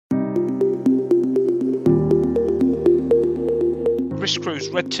Risk Crew's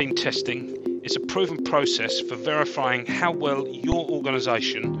red team testing is a proven process for verifying how well your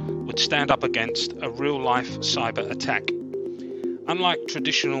organisation would stand up against a real-life cyber attack. Unlike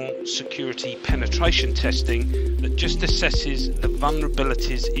traditional security penetration testing that just assesses the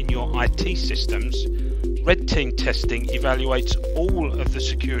vulnerabilities in your IT systems, red team testing evaluates all of the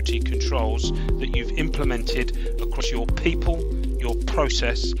security controls that you've implemented across your people, your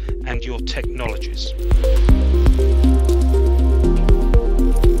process, and your technologies.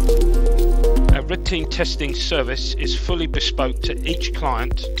 Our red team testing service is fully bespoke to each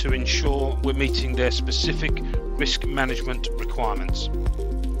client to ensure we're meeting their specific risk management requirements.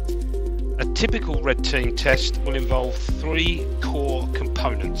 A typical red team test will involve 3 core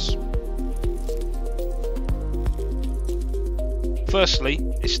components. Firstly,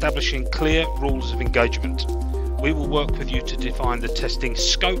 establishing clear rules of engagement. We will work with you to define the testing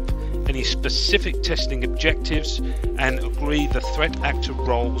scope, any specific testing objectives, and agree the threat actor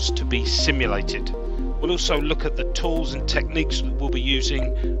roles to be simulated. We'll also look at the tools and techniques that we'll be using,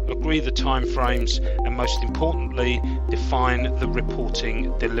 agree the timeframes, and most importantly, define the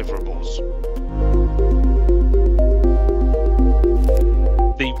reporting deliverables.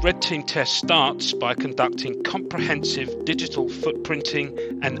 The red team test starts by conducting comprehensive digital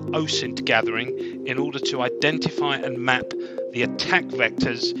footprinting and OSINT gathering in order to identify and map the attack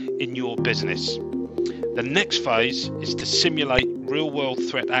vectors in your business. The next phase is to simulate real-world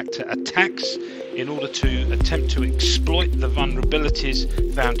threat actor attacks in order to attempt to exploit the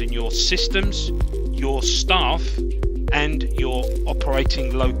vulnerabilities found in your systems, your staff, and your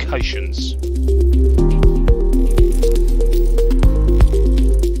operating locations.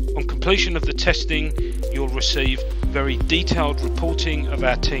 On completion of the testing, you'll receive very detailed reporting of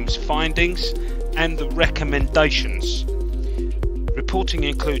our team's findings and the recommendations. Reporting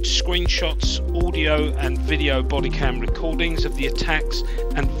includes screenshots, audio and video bodycam recordings of the attacks,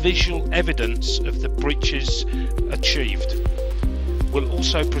 and visual evidence of the breaches achieved. We'll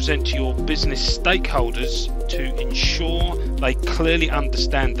also present to your business stakeholders to ensure they clearly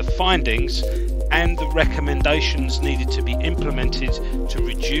understand the findings and the recommendations needed to be implemented to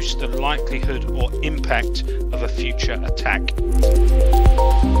reduce the likelihood or impact of a future attack.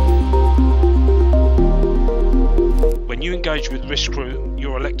 When you engage with Risk Crew,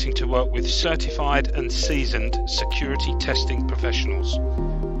 you're electing to work with certified and seasoned security testing professionals.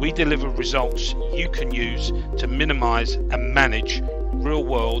 We deliver results you can use to minimize and manage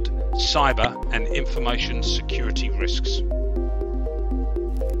real-world cyber and information security risks.